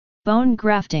Bone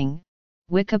grafting,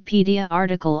 Wikipedia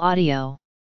article audio.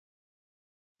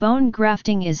 Bone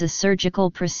grafting is a surgical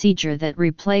procedure that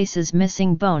replaces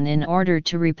missing bone in order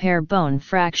to repair bone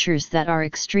fractures that are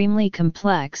extremely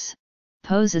complex,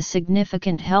 pose a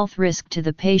significant health risk to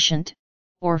the patient,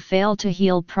 or fail to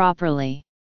heal properly.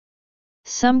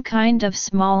 Some kind of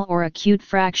small or acute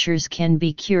fractures can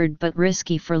be cured but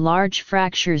risky for large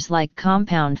fractures like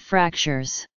compound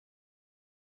fractures.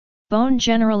 Bone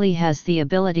generally has the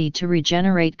ability to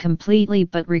regenerate completely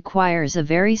but requires a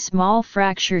very small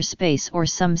fracture space or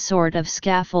some sort of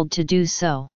scaffold to do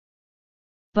so.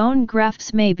 Bone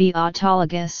grafts may be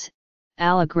autologous,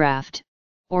 allograft,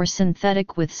 or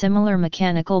synthetic with similar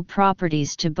mechanical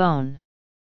properties to bone.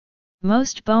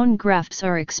 Most bone grafts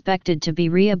are expected to be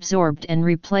reabsorbed and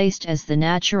replaced as the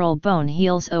natural bone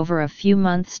heals over a few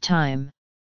months' time.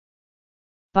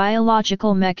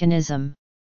 Biological mechanism.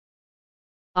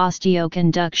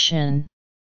 Osteoconduction.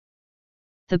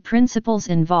 The principles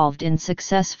involved in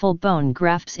successful bone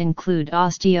grafts include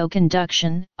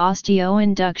osteoconduction,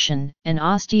 osteoinduction, and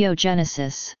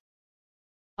osteogenesis.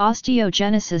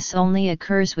 Osteogenesis only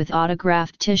occurs with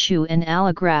autograft tissue and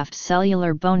allograft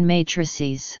cellular bone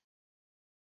matrices.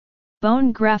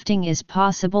 Bone grafting is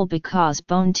possible because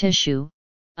bone tissue,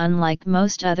 unlike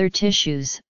most other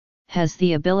tissues, has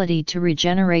the ability to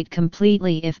regenerate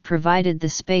completely if provided the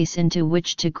space into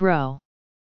which to grow.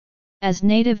 As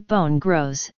native bone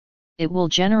grows, it will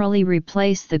generally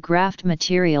replace the graft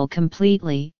material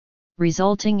completely,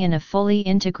 resulting in a fully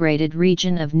integrated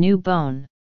region of new bone.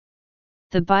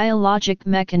 The biologic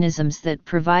mechanisms that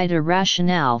provide a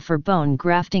rationale for bone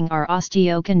grafting are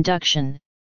osteoconduction,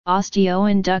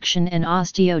 osteoinduction and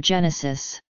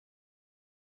osteogenesis.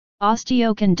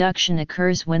 Osteoconduction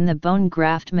occurs when the bone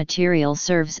graft material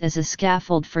serves as a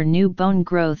scaffold for new bone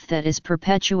growth that is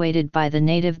perpetuated by the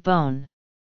native bone.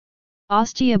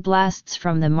 Osteoblasts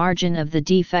from the margin of the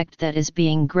defect that is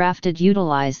being grafted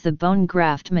utilize the bone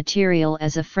graft material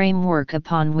as a framework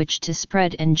upon which to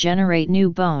spread and generate new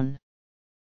bone.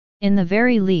 In the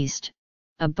very least,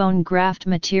 a bone graft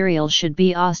material should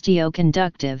be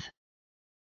osteoconductive.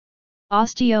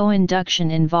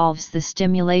 Osteoinduction involves the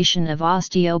stimulation of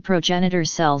osteoprogenitor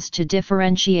cells to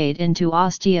differentiate into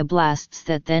osteoblasts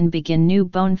that then begin new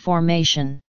bone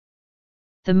formation.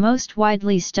 The most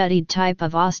widely studied type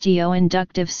of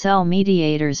osteoinductive cell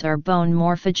mediators are bone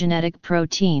morphogenetic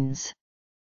proteins.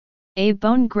 A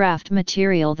bone graft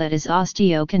material that is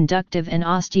osteoconductive and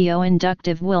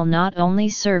osteoinductive will not only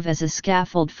serve as a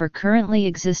scaffold for currently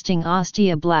existing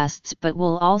osteoblasts but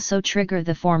will also trigger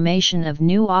the formation of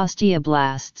new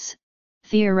osteoblasts,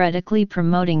 theoretically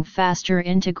promoting faster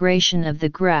integration of the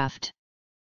graft.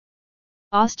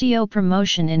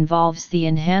 Osteopromotion involves the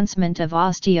enhancement of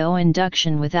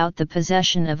osteoinduction without the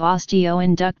possession of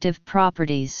osteoinductive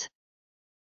properties.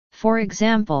 For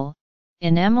example,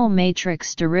 enamel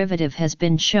matrix derivative has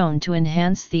been shown to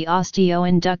enhance the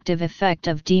osteoinductive effect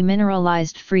of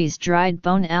demineralized freeze-dried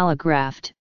bone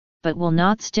allograft, but will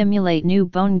not stimulate new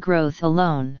bone growth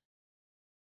alone.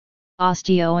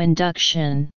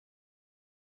 Osteoinduction.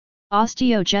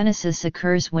 Osteogenesis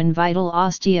occurs when vital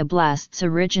osteoblasts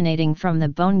originating from the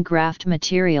bone graft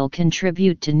material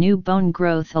contribute to new bone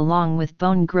growth along with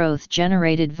bone growth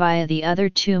generated via the other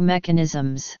two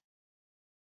mechanisms.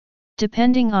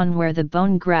 Depending on where the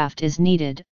bone graft is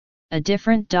needed, a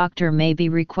different doctor may be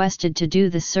requested to do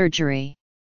the surgery.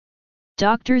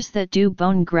 Doctors that do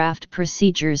bone graft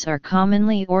procedures are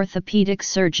commonly orthopedic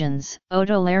surgeons,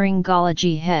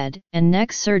 otolaryngology head and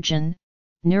neck surgeon,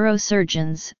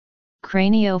 neurosurgeons,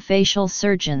 craniofacial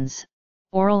surgeons,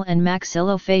 oral and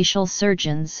maxillofacial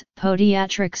surgeons,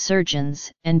 podiatric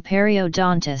surgeons, and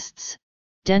periodontists,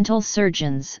 dental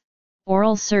surgeons,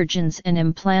 oral surgeons and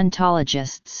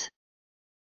implantologists.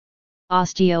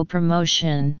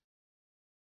 Osteopromotion.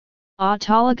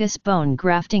 Autologous bone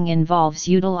grafting involves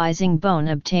utilizing bone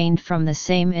obtained from the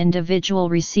same individual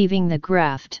receiving the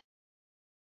graft.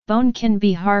 Bone can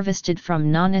be harvested from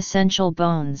non-essential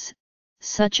bones,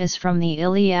 such as from the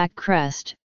iliac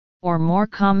crest, or more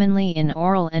commonly in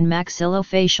oral and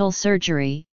maxillofacial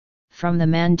surgery, from the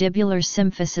mandibular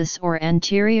symphysis or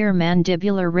anterior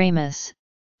mandibular ramus.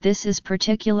 This is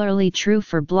particularly true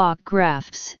for block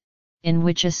grafts, in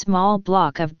which a small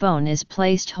block of bone is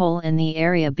placed whole in the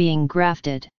area being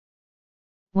grafted.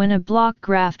 When a block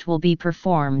graft will be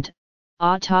performed,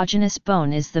 autogenous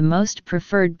bone is the most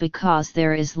preferred because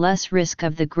there is less risk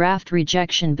of the graft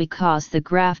rejection because the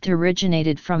graft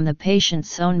originated from the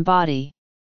patient's own body.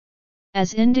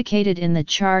 As indicated in the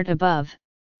chart above,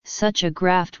 such a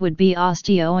graft would be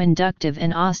osteoinductive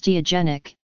and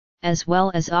osteogenic, as well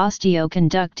as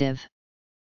osteoconductive.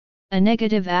 A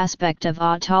negative aspect of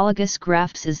autologous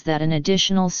grafts is that an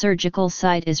additional surgical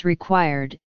site is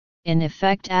required, in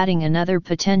effect adding another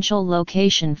potential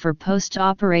location for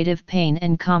post-operative pain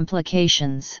and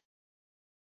complications.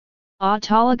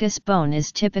 Autologous bone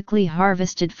is typically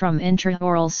harvested from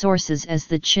intraoral sources as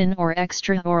the chin or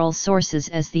extraoral sources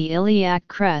as the iliac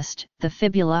crest, the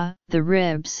fibula, the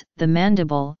ribs, the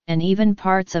mandible, and even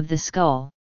parts of the skull.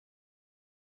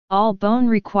 All bone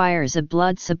requires a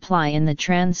blood supply in the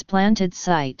transplanted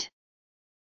site.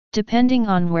 Depending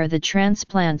on where the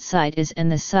transplant site is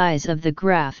and the size of the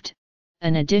graft,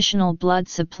 an additional blood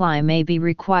supply may be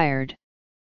required.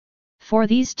 For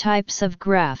these types of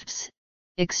grafts,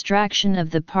 extraction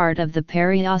of the part of the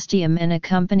periosteum and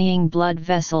accompanying blood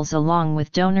vessels along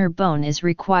with donor bone is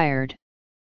required.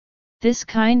 This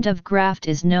kind of graft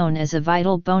is known as a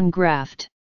vital bone graft.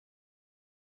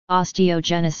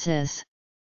 Osteogenesis.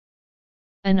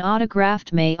 An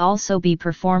autograft may also be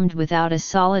performed without a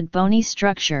solid bony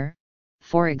structure,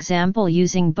 for example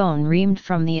using bone reamed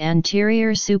from the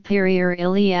anterior superior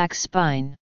iliac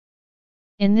spine.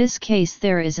 In this case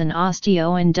there is an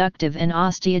osteoinductive and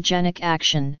osteogenic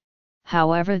action,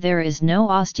 however there is no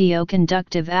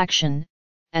osteoconductive action,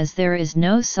 as there is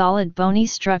no solid bony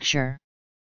structure.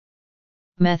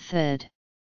 Method.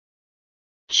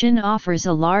 Chin offers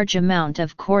a large amount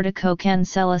of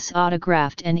corticocancellous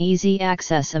autograft and easy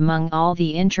access among all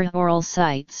the intraoral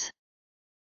sites.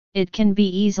 It can be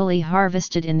easily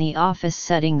harvested in the office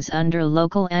settings under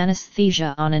local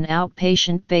anesthesia on an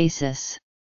outpatient basis.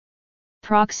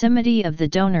 Proximity of the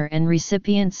donor and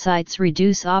recipient sites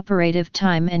reduce operative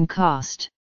time and cost.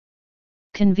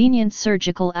 Convenient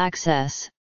surgical access,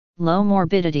 low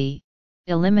morbidity,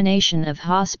 elimination of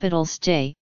hospital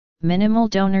stay, minimal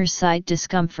donor site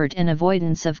discomfort and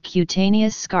avoidance of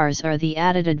cutaneous scars are the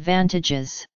added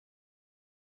advantages.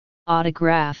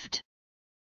 Autograft.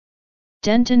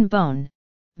 Dentin bone,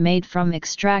 made from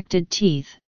extracted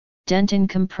teeth. Dentin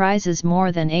comprises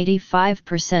more than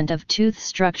 85% of tooth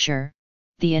structure.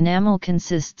 The enamel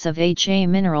consists of HA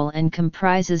mineral and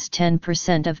comprises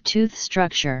 10% of tooth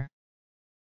structure.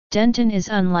 Dentin is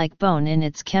unlike bone in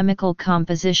its chemical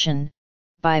composition.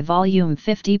 By volume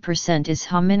 50% is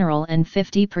Ha mineral and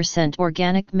 50%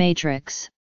 organic matrix,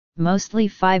 mostly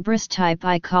fibrous type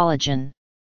I collagen.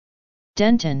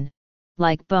 Dentin,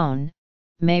 like bone,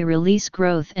 may release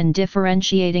growth and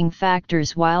differentiating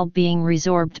factors while being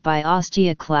resorbed by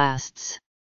osteoclasts.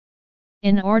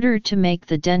 In order to make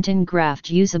the dentin graft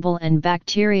usable and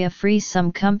bacteria-free,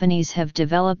 some companies have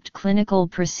developed clinical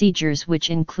procedures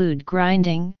which include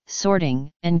grinding,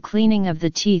 sorting, and cleaning of the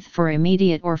teeth for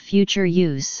immediate or future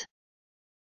use.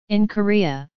 In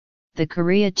Korea, the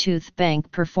Korea Tooth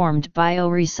Bank performed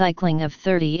biorecycling of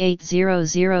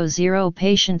 38,000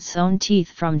 patients' own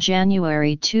teeth from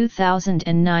January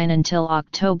 2009 until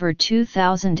October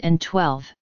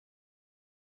 2012.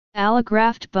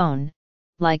 Allograft bone,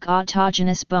 like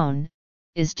autogenous bone,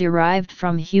 is derived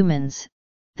from humans.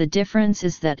 The difference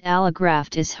is that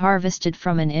allograft is harvested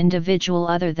from an individual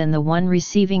other than the one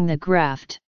receiving the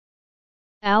graft.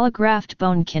 Allograft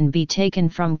bone can be taken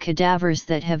from cadavers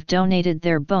that have donated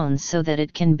their bones so that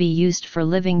it can be used for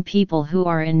living people who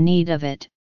are in need of it.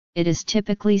 It is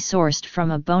typically sourced from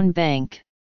a bone bank.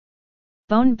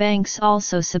 Bone banks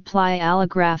also supply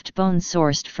allograft bone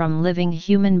sourced from living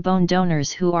human bone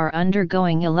donors who are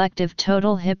undergoing elective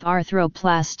total hip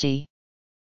arthroplasty.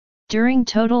 During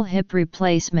total hip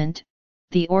replacement,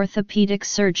 the orthopedic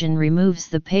surgeon removes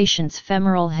the patient's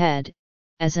femoral head,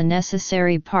 as a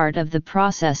necessary part of the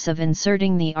process of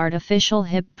inserting the artificial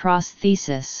hip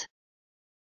prosthesis.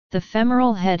 The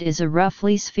femoral head is a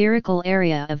roughly spherical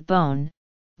area of bone,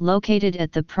 located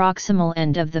at the proximal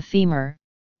end of the femur,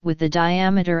 with a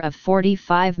diameter of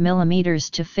 45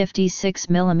 mm to 56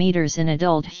 mm in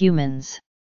adult humans.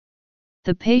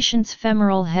 The patient's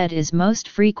femoral head is most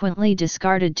frequently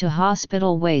discarded to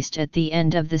hospital waste at the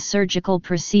end of the surgical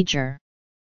procedure.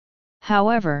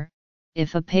 However,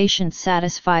 if a patient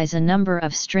satisfies a number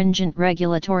of stringent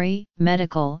regulatory,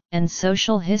 medical, and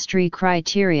social history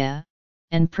criteria,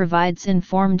 and provides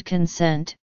informed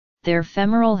consent, their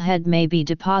femoral head may be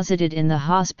deposited in the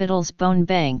hospital's bone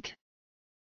bank.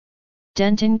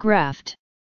 Dentin graft.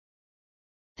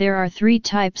 There are 3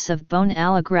 types of bone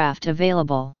allograft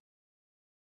available.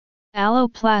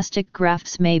 Alloplastic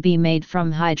grafts may be made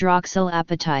from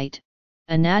hydroxylapatite,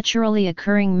 a naturally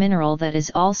occurring mineral that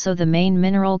is also the main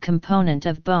mineral component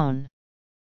of bone.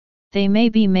 They may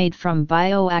be made from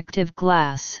bioactive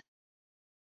glass.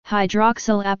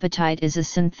 Hydroxylapatite is a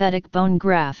synthetic bone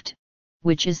graft,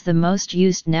 which is the most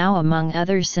used now among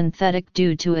other synthetic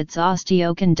due to its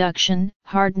osteoconduction,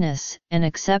 hardness, and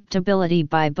acceptability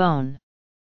by bone.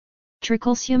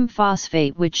 Tricalcium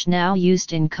phosphate, which now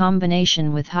used in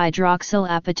combination with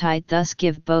hydroxylapatite, thus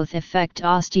give both effect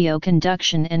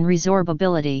osteoconduction and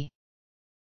resorbability.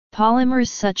 Polymers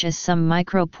such as some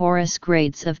microporous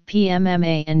grades of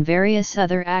PMMA and various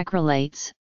other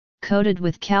acrylates, coated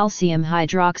with calcium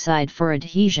hydroxide for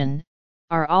adhesion,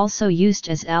 are also used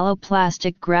as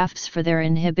alloplastic grafts for their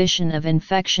inhibition of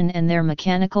infection and their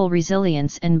mechanical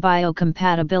resilience and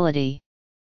biocompatibility.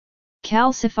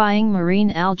 Calcifying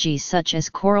marine algae such as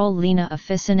Corallina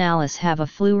officinalis have a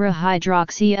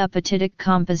fluorohydroxyapatitic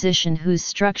composition whose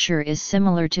structure is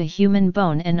similar to human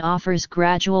bone and offers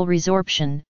gradual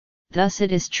resorption, thus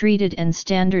it is treated and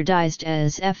standardized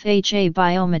as FHA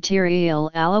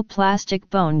biomaterial alloplastic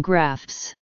bone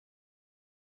grafts.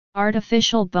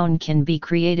 Artificial bone can be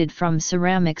created from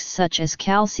ceramics such as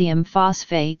calcium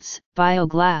phosphates,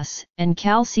 bioglass, and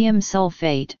calcium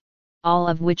sulfate, all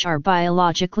of which are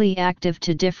biologically active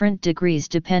to different degrees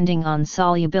depending on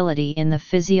solubility in the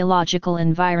physiological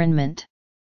environment.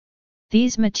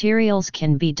 These materials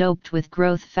can be doped with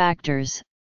growth factors,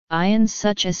 ions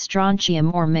such as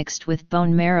strontium, or mixed with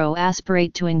bone marrow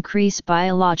aspirate to increase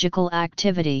biological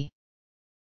activity.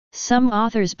 Some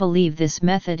authors believe this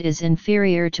method is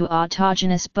inferior to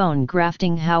autogenous bone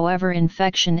grafting, however,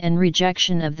 infection and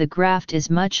rejection of the graft is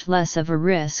much less of a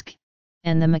risk,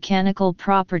 and the mechanical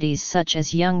properties such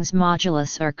as Young's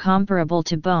modulus are comparable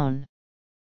to bone.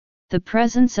 The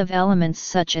presence of elements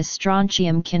such as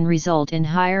strontium can result in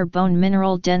higher bone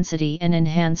mineral density and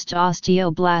enhanced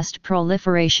osteoblast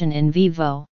proliferation in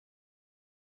vivo.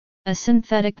 A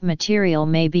synthetic material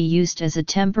may be used as a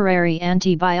temporary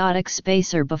antibiotic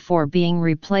spacer before being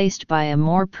replaced by a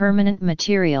more permanent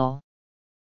material.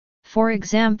 For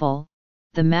example,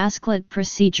 the Masclet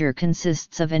procedure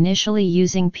consists of initially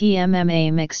using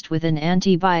PMMA mixed with an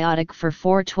antibiotic for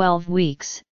 4-12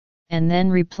 weeks, and then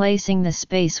replacing the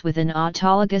space with an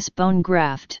autologous bone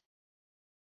graft.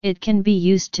 It can be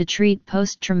used to treat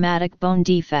post-traumatic bone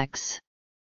defects.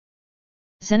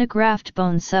 Xenograft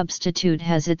bone substitute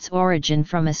has its origin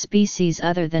from a species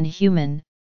other than human,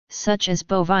 such as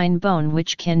bovine bone,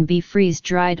 which can be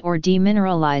freeze-dried or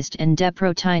demineralized and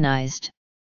deproteinized.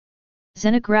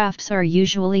 Xenografts are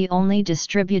usually only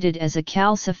distributed as a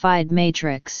calcified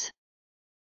matrix.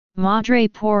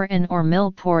 Madrepore and or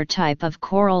millpore type of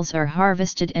corals are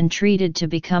harvested and treated to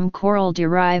become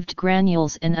coral-derived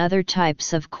granules and other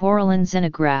types of coralline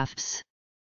xenografts.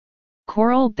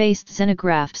 Coral-based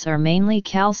xenografts are mainly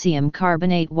calcium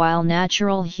carbonate, while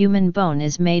natural human bone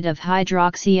is made of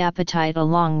hydroxyapatite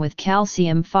along with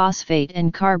calcium phosphate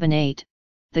and carbonate.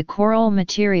 The coral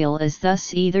material is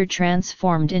thus either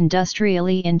transformed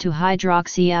industrially into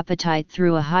hydroxyapatite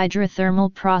through a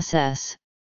hydrothermal process,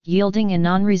 yielding a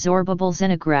non-resorbable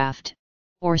xenograft,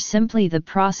 or simply the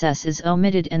process is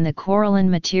omitted and the coralline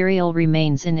material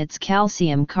remains in its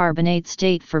calcium carbonate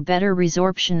state for better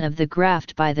resorption of the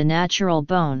graft by the natural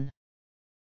bone.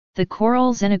 The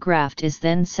coral xenograft is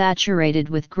then saturated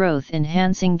with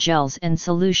growth-enhancing gels and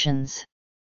solutions.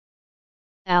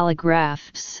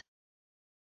 Allografts.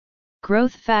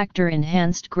 Growth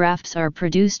factor-enhanced grafts are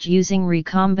produced using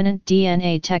recombinant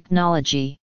DNA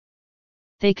technology.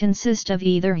 They consist of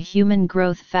either human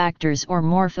growth factors or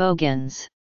morphogens.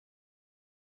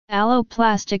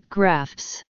 Alloplastic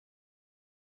grafts.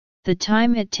 The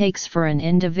time it takes for an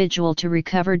individual to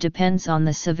recover depends on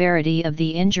the severity of the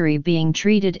injury being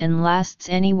treated and lasts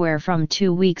anywhere from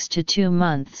 2 weeks to 2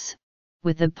 months,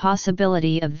 with the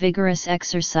possibility of vigorous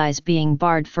exercise being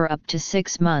barred for up to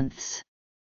 6 months.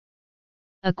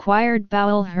 Acquired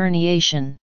bowel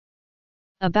herniation.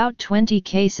 About 20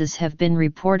 cases have been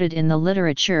reported in the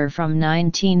literature from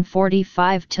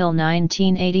 1945 till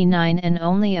 1989, and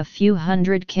only a few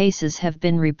hundred cases have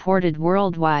been reported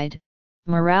worldwide.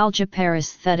 Neuralgia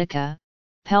paresthetica,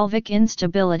 pelvic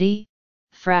instability,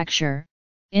 fracture,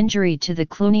 injury to the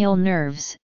cluneal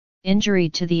nerves, injury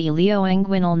to the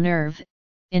ilioinguinal nerve,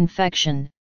 infection,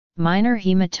 minor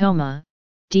hematoma,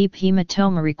 deep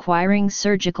hematoma requiring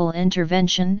surgical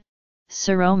intervention,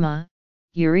 seroma,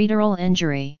 ureteral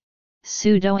injury,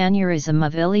 pseudoaneurysm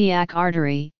of iliac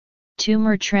artery,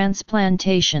 tumor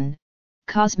transplantation,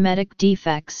 cosmetic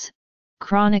defects,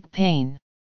 chronic pain.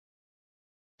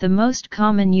 The most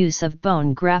common use of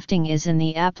bone grafting is in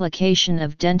the application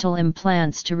of dental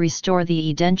implants to restore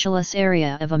the edentulous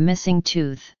area of a missing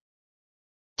tooth.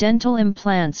 Dental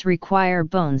implants require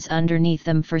bones underneath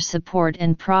them for support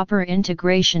and proper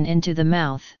integration into the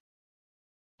mouth.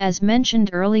 As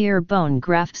mentioned earlier, bone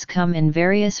grafts come in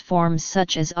various forms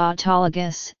such as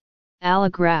autologous,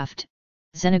 allograft,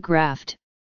 xenograft,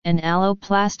 and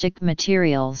alloplastic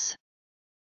materials.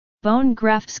 Bone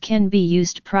grafts can be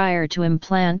used prior to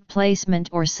implant placement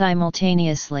or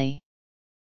simultaneously.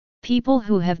 People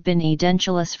who have been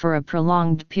edentulous for a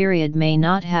prolonged period may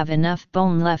not have enough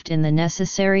bone left in the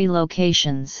necessary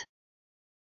locations.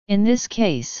 In this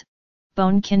case,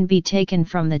 bone can be taken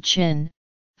from the chin,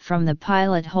 from the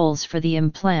pilot holes for the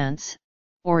implants,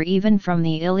 or even from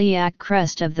the iliac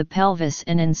crest of the pelvis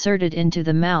and inserted into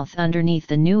the mouth underneath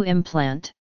the new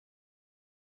implant.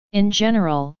 In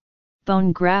general,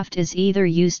 bone graft is either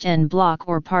used en bloc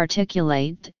or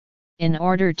particulate, in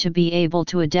order to be able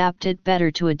to adapt it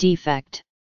better to a defect.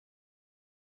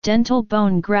 Dental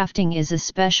bone grafting is a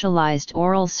specialized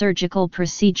oral surgical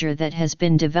procedure that has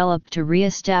been developed to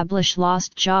re-establish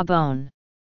lost jaw bone.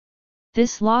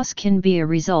 This loss can be a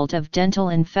result of dental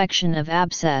infection of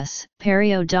abscess,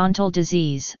 periodontal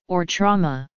disease, or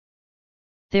trauma.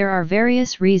 There are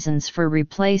various reasons for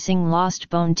replacing lost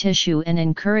bone tissue and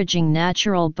encouraging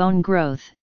natural bone growth,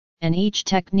 and each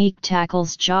technique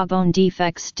tackles jawbone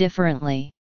defects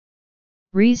differently.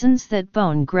 Reasons that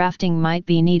bone grafting might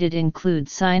be needed include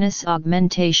sinus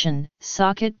augmentation,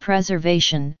 socket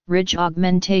preservation, ridge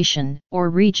augmentation, or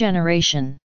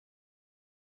regeneration.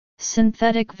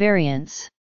 Synthetic variants.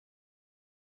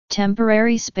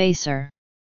 Temporary spacer.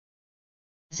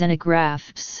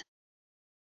 Xenografts.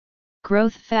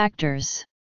 Growth factors.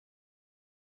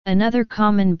 Another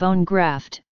common bone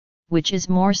graft, which is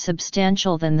more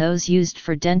substantial than those used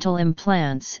for dental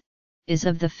implants, is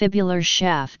of the fibular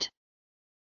shaft.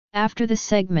 After the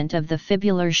segment of the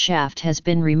fibular shaft has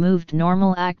been removed,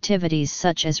 normal activities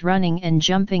such as running and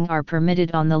jumping are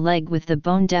permitted on the leg with the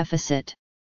bone deficit.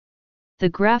 The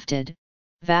grafted,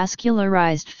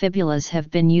 vascularized fibulas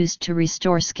have been used to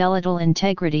restore skeletal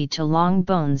integrity to long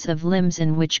bones of limbs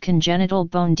in which congenital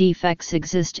bone defects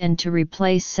exist and to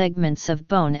replace segments of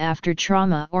bone after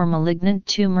trauma or malignant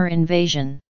tumor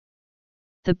invasion.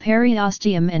 The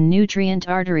periosteum and nutrient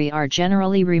artery are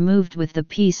generally removed with the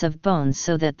piece of bone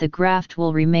so that the graft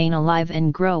will remain alive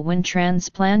and grow when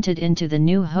transplanted into the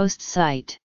new host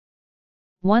site.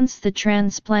 Once the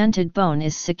transplanted bone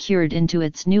is secured into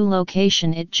its new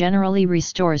location, it generally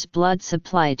restores blood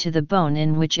supply to the bone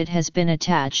in which it has been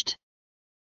attached.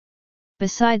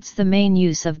 Besides the main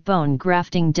use of bone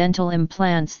grafting dental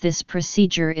implants, this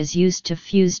procedure is used to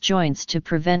fuse joints to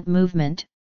prevent movement,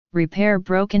 repair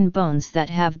broken bones that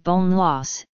have bone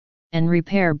loss, and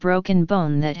repair broken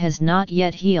bone that has not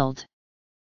yet healed.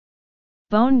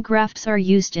 Bone grafts are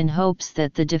used in hopes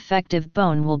that the defective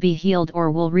bone will be healed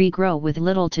or will regrow with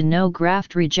little to no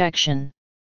graft rejection.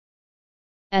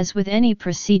 As with any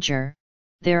procedure,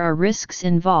 there are risks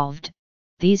involved.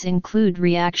 These include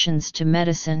reactions to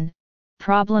medicine,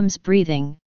 problems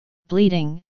breathing,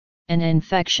 bleeding, and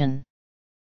infection.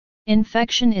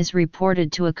 Infection is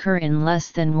reported to occur in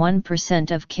less than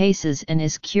 1% of cases and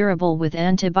is curable with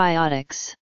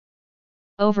antibiotics.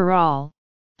 Overall,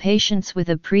 patients with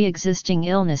a pre-existing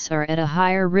illness are at a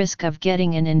higher risk of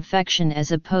getting an infection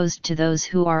as opposed to those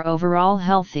who are overall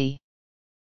healthy.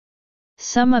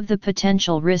 Some of the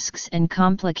potential risks and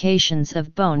complications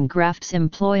of bone grafts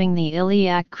employing the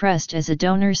iliac crest as a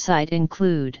donor site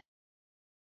include: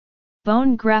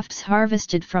 bone grafts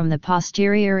harvested from the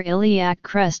posterior iliac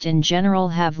crest in general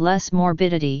have less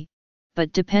morbidity,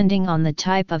 but depending on the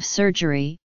type of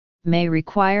surgery, may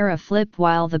require a flip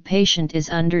while the patient is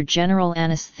under general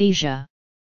anesthesia.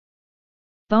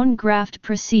 Bone graft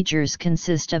procedures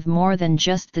consist of more than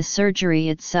just the surgery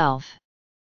itself.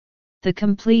 The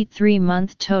complete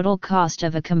 3-month total cost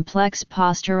of a complex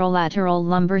posterolateral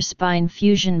lumbar spine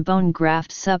fusion bone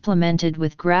graft supplemented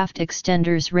with graft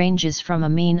extenders ranges from a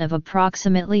mean of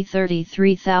approximately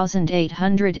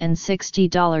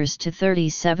 $33,860 to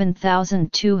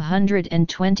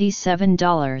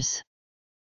 $37,227.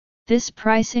 This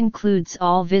price includes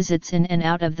all visits in and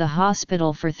out of the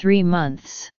hospital for 3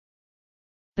 months.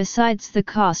 Besides the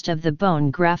cost of the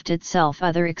bone graft itself,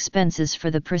 other expenses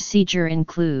for the procedure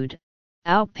include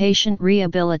outpatient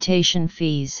rehabilitation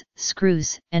fees,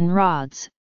 screws and rods,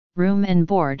 room and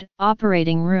board,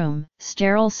 operating room,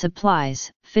 sterile supplies,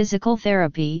 physical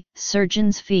therapy,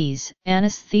 surgeon's fees,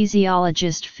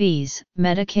 anesthesiologist fees,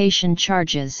 medication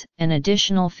charges, and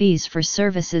additional fees for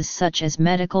services such as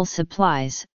medical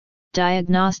supplies,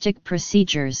 diagnostic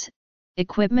procedures,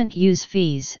 equipment use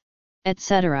fees,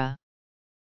 etc.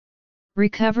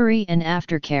 Recovery and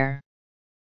aftercare.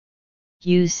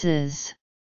 Uses: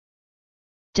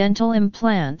 dental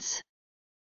implants,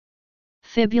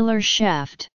 fibular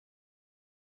shaft.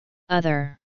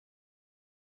 Other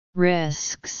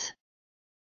risks: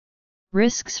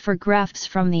 Risks for grafts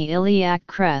from the iliac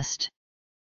crest.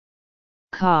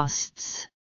 Costs.